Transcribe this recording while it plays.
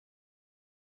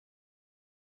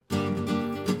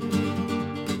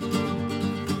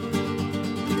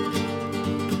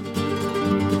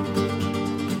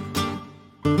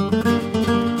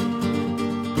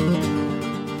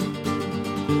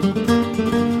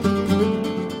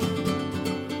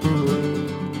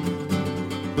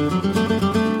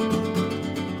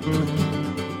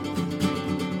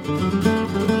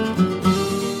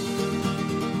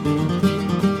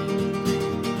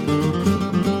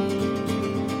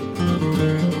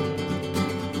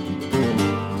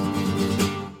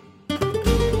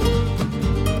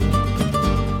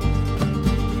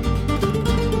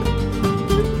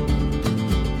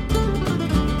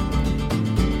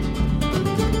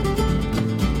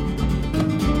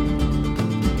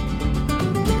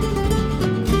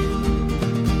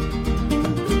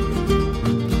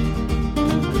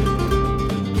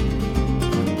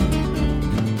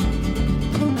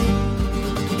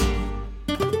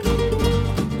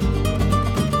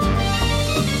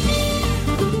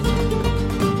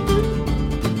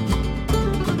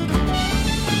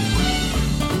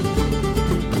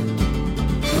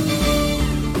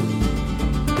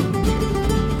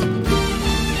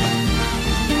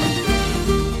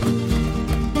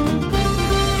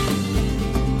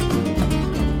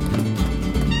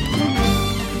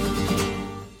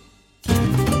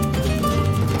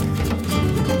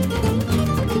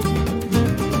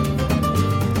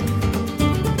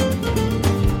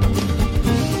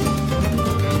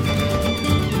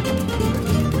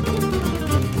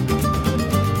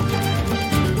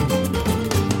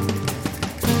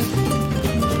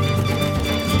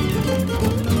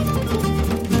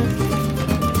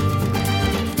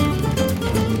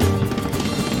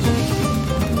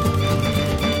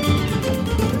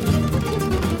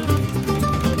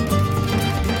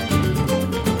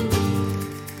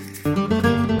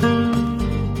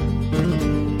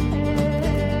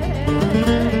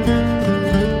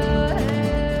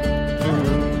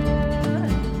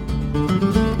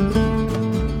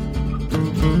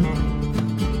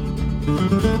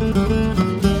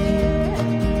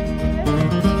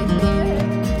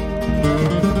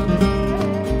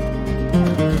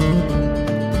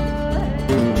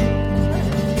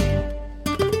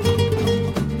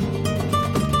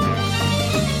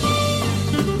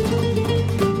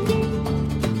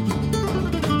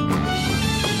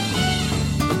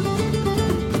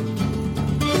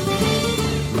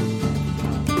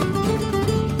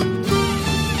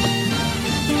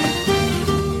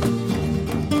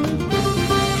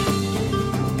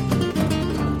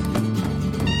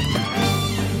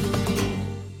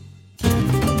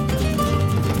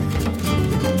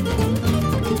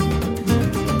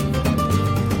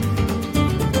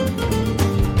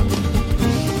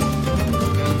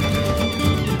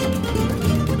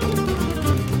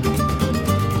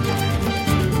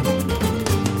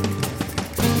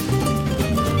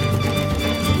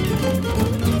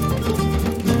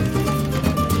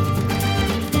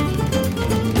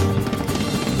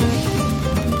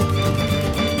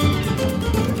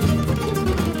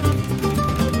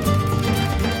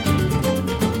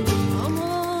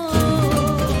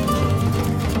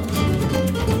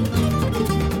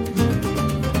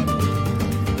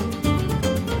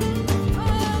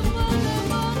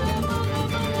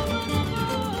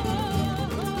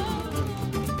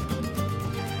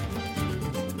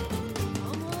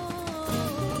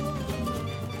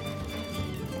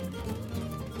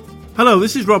Hello,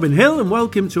 this is Robin Hill and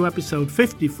welcome to episode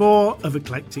 54 of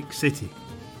Eclectic City.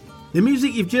 The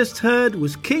music you've just heard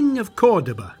was King of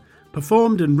Cordoba,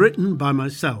 performed and written by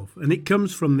myself, and it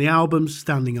comes from the album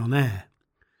Standing on Air.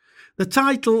 The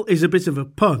title is a bit of a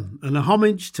pun and a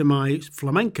homage to my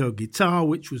flamenco guitar,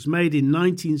 which was made in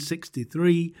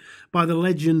 1963 by the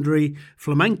legendary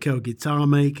flamenco guitar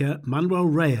maker Manuel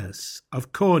Reyes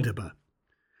of Cordoba.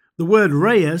 The word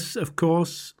Reyes, of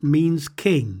course, means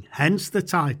king, hence the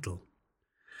title.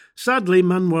 Sadly,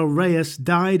 Manuel Reyes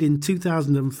died in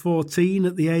 2014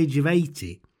 at the age of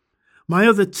 80. My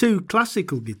other two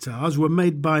classical guitars were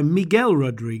made by Miguel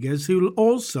Rodriguez, who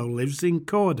also lives in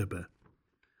Cordoba.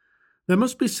 There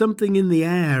must be something in the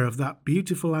air of that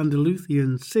beautiful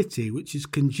Andalusian city which is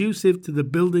conducive to the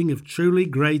building of truly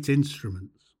great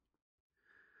instruments.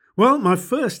 Well, my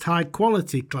first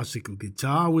high-quality classical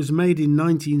guitar was made in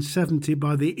 1970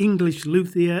 by the English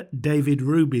luthier David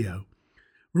Rubio.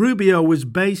 Rubio was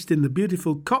based in the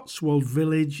beautiful Cotswold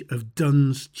village of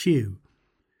Duns Tew.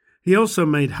 He also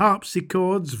made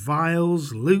harpsichords,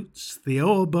 viols, lutes,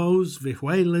 theorbos,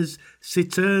 vihuelas,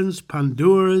 citerns,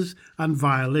 panduras and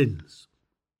violins.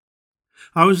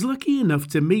 I was lucky enough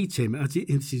to meet him at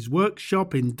his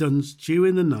workshop in Duns Tew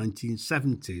in the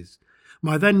 1970s.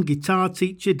 My then guitar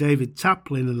teacher David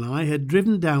Taplin and I had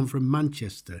driven down from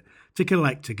Manchester to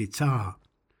collect a guitar.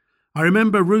 I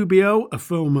remember Rubio, a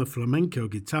former flamenco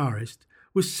guitarist,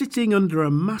 was sitting under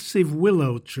a massive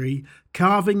willow tree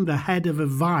carving the head of a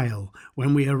viol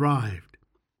when we arrived.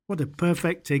 What a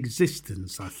perfect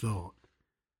existence, I thought.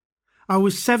 I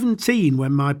was 17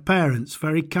 when my parents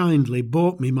very kindly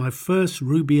bought me my first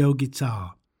Rubio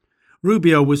guitar.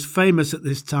 Rubio was famous at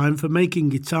this time for making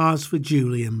guitars for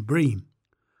Julian Bream.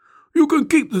 "You can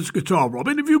keep this guitar,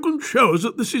 Robin, if you can show us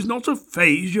that this is not a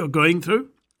phase you're going through,"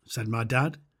 said my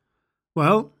dad.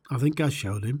 Well, I think I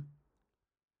showed him.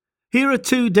 Here are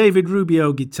two David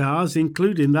Rubio guitars,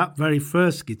 including that very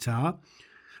first guitar,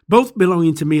 both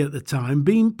belonging to me at the time,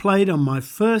 being played on my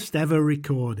first ever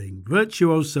recording,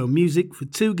 virtuoso music for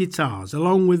two guitars,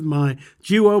 along with my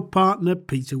duo partner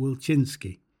Peter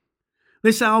Wilczynski.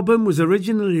 This album was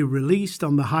originally released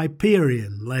on the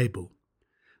Hyperion label.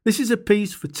 This is a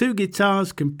piece for two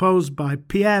guitars composed by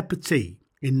Pierre Petit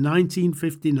in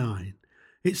 1959.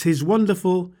 It's his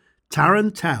wonderful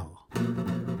Tarantelle.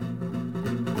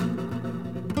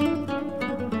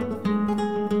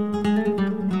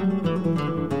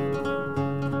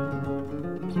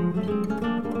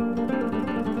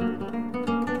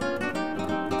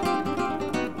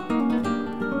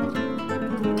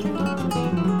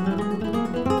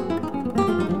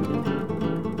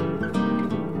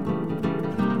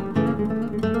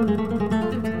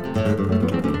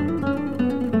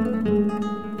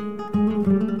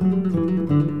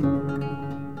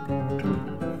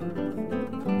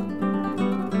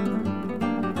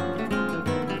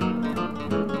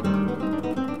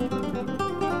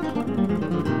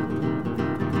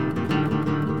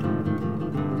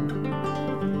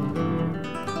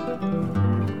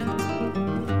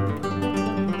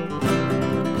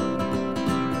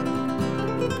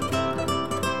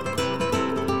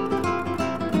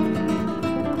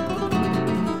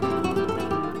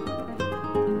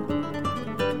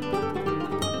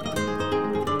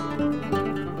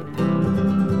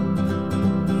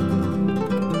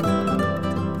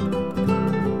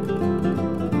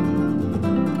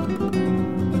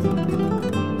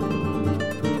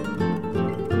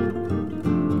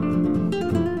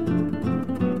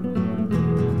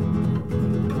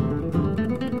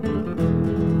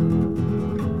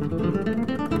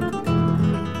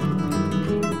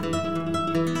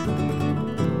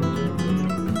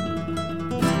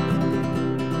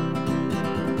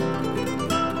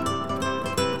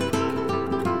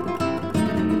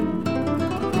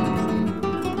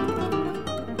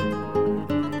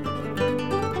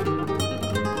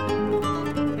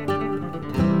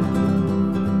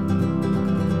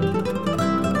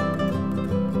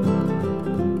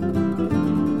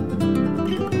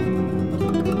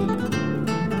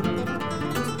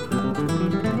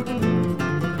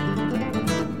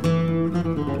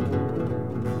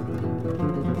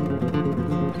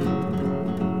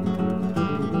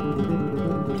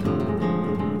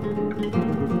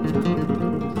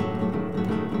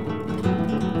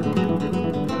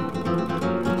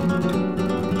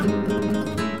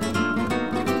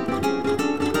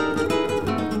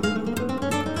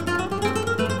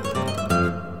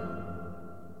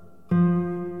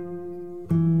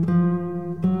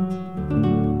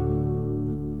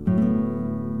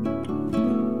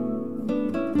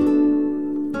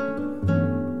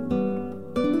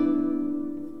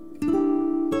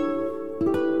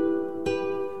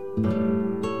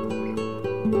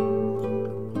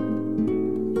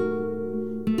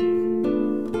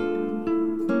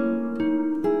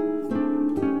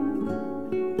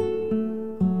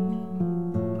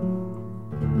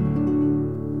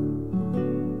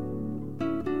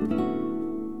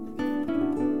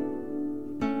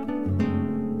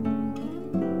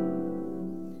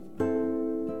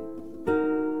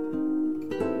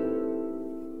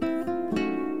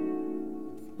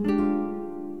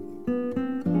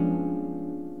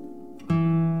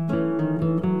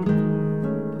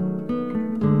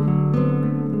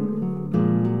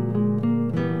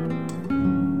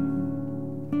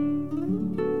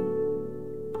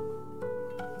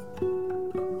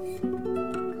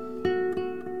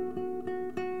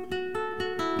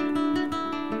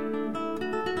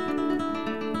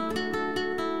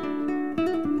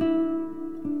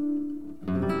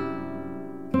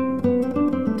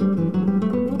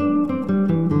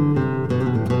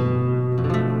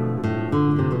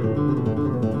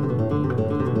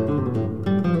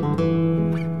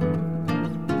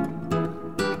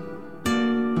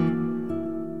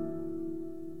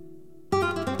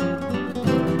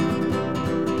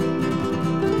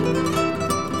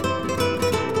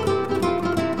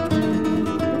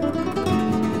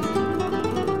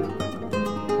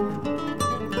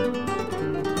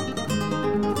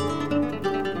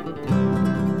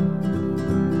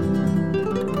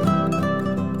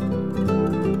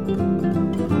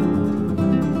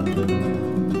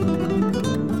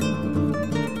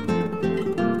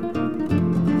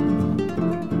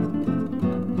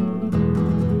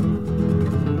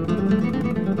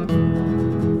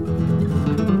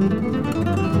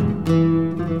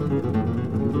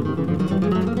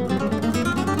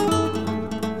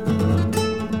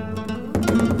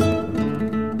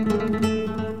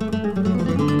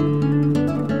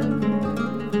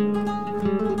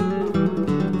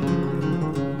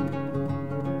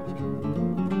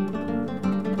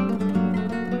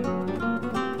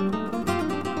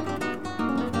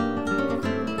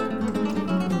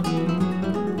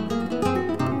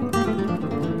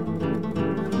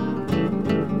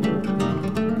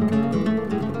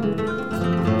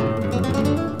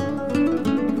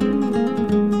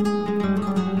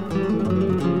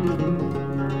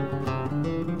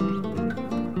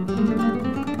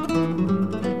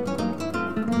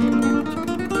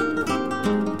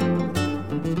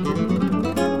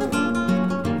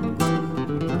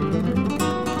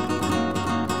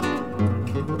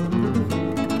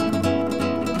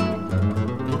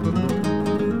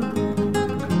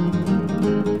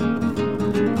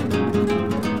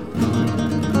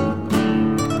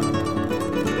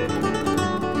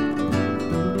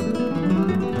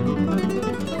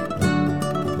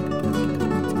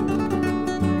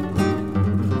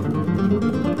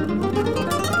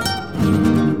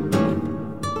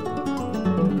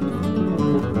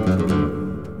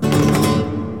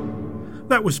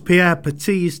 That was Pierre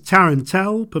Peti's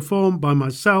Tarantelle, performed by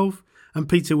myself and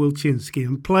Peter Wilczynski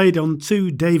and played on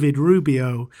 2 David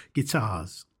Rubio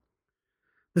guitars.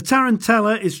 The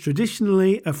tarantella is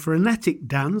traditionally a frenetic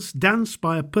dance danced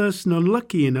by a person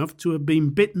unlucky enough to have been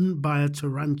bitten by a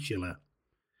tarantula.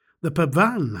 The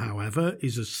pavan, however,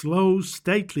 is a slow,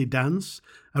 stately dance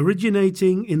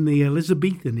originating in the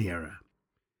Elizabethan era.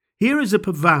 Here is a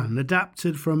pavan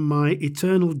adapted from my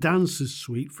Eternal Dancers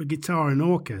suite for guitar and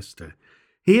orchestra,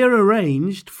 here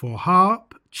arranged for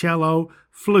harp, cello,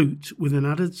 flute with an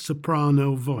added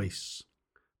soprano voice.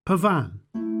 Pavan.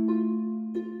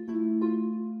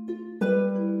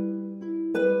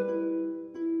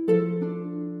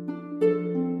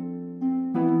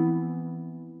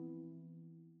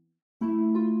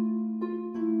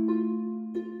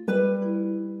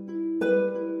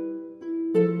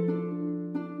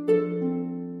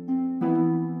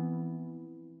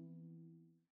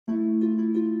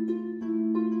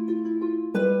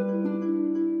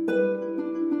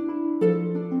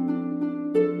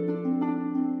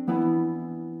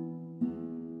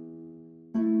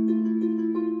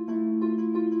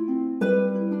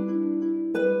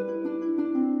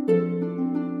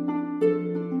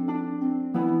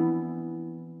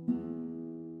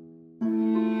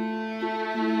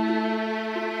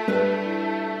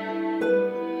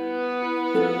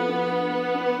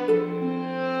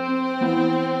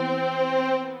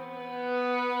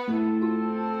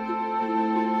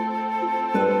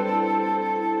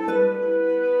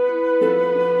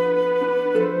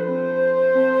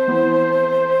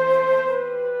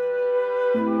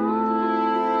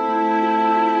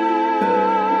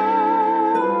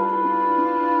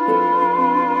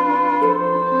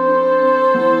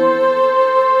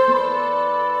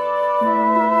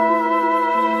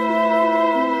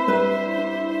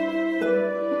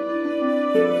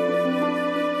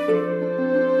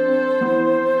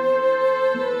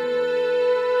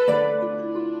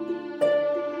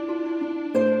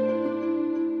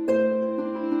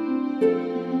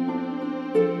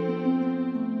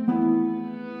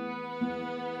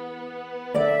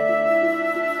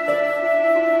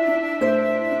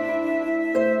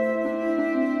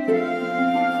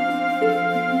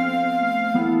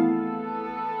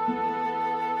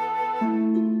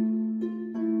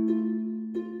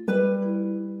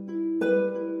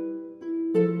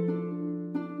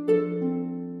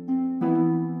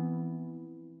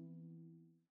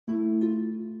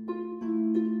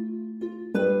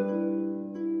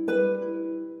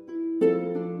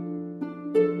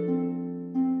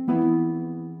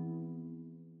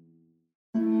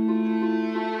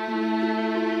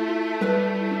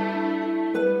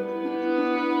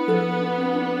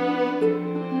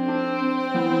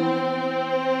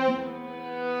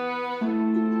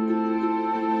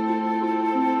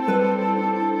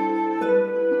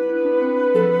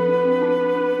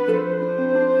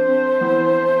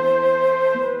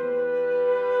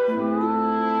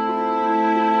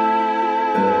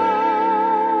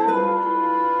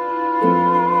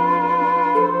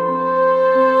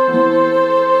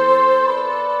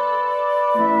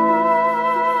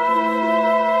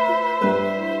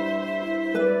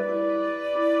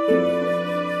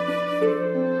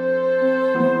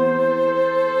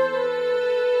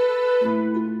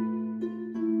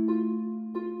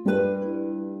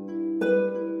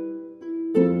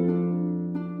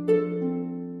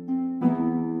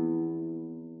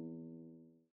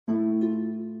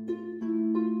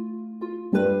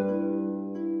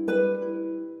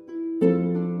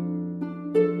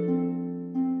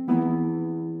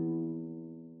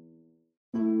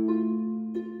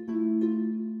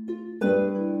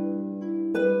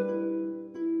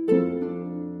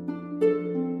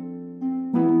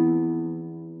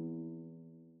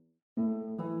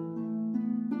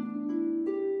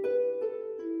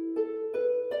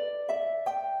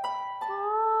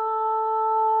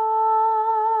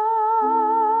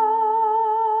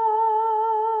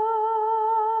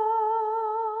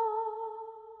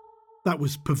 That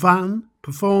was Pavan,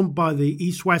 performed by the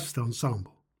East-West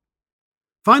Ensemble.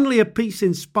 Finally, a piece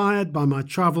inspired by my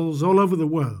travels all over the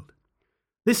world.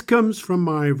 This comes from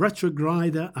my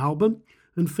Retrogrider album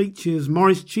and features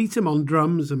Maurice Cheetham on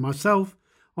drums and myself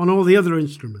on all the other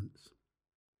instruments.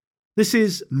 This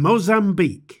is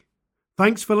Mozambique.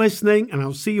 Thanks for listening, and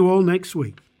I'll see you all next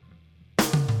week.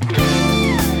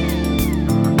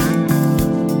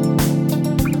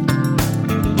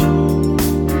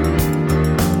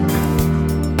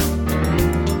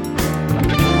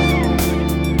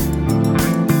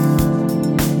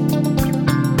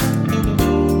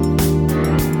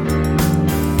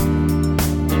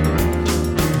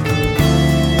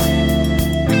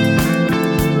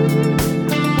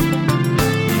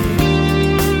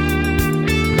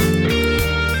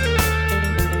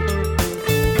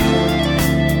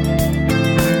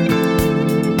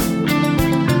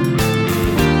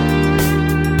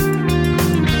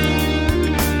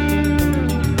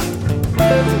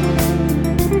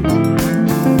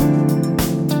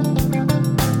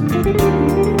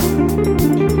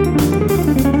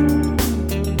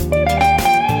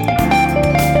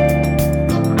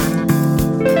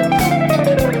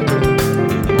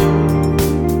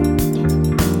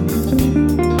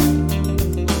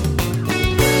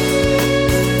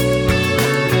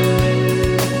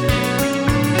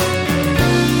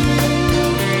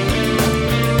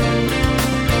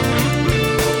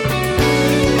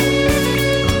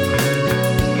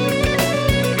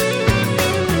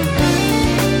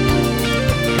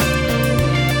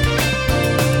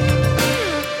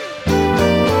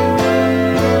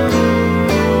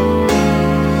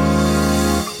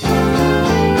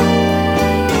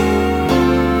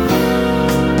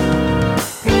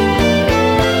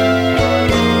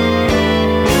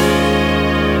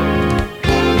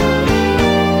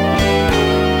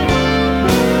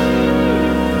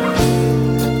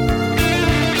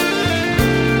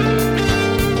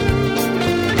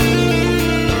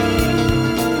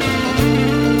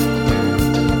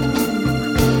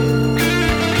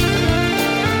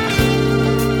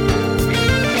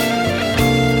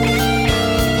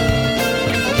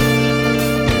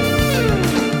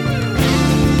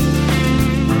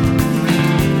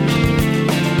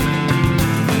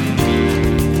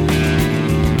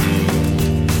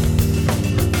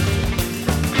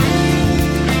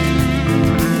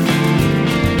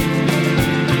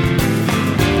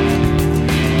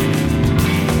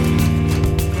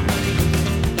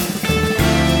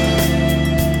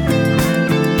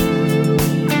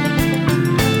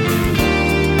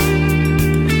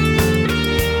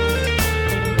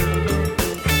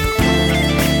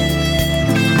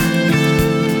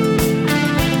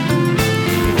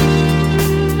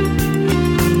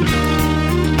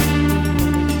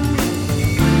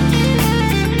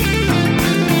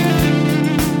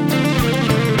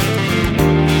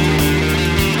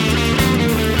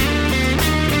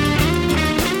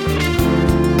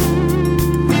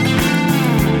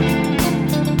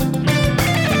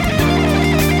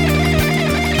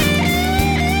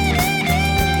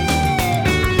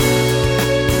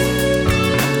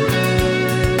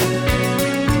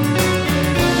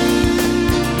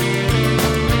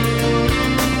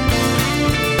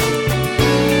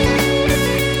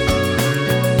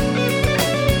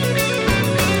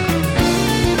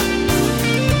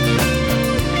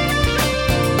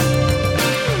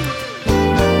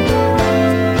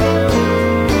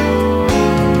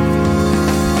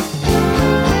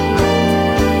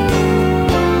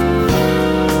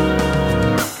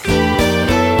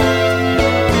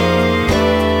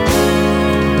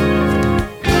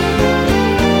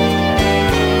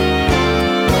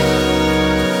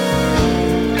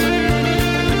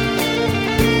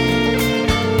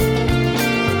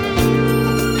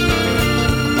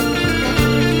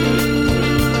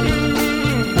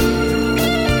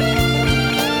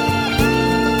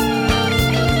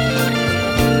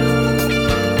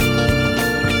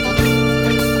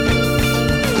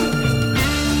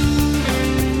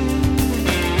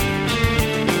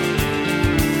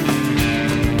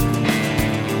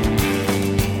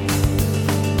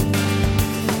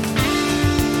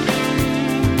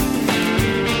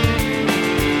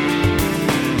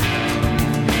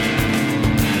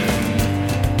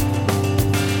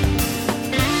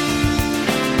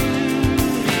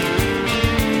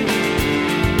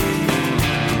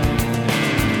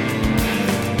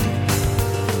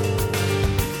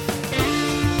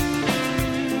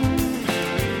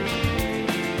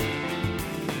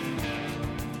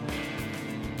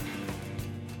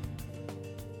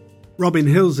 Robin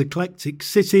Hill's Eclectic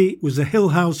City was a Hill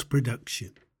House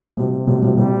production.